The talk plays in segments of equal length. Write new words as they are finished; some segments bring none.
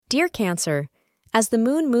Dear Cancer, as the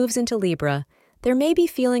moon moves into Libra, there may be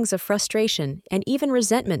feelings of frustration and even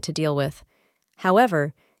resentment to deal with.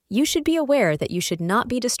 However, you should be aware that you should not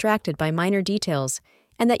be distracted by minor details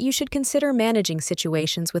and that you should consider managing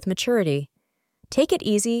situations with maturity. Take it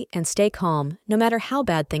easy and stay calm, no matter how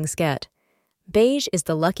bad things get. Beige is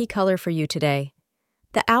the lucky color for you today.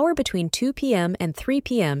 The hour between 2 p.m. and 3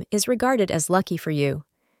 p.m. is regarded as lucky for you.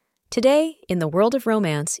 Today, in the world of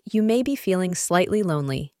romance, you may be feeling slightly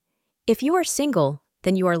lonely. If you are single,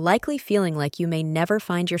 then you are likely feeling like you may never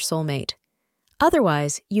find your soulmate.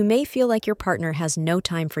 Otherwise, you may feel like your partner has no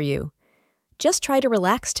time for you. Just try to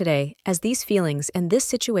relax today, as these feelings and this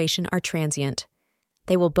situation are transient.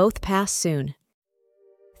 They will both pass soon.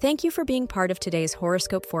 Thank you for being part of today's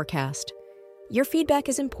horoscope forecast. Your feedback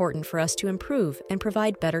is important for us to improve and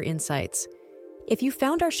provide better insights. If you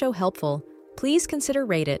found our show helpful, please consider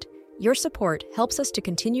rate it. Your support helps us to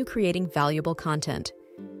continue creating valuable content.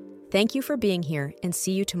 Thank you for being here and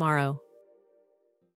see you tomorrow.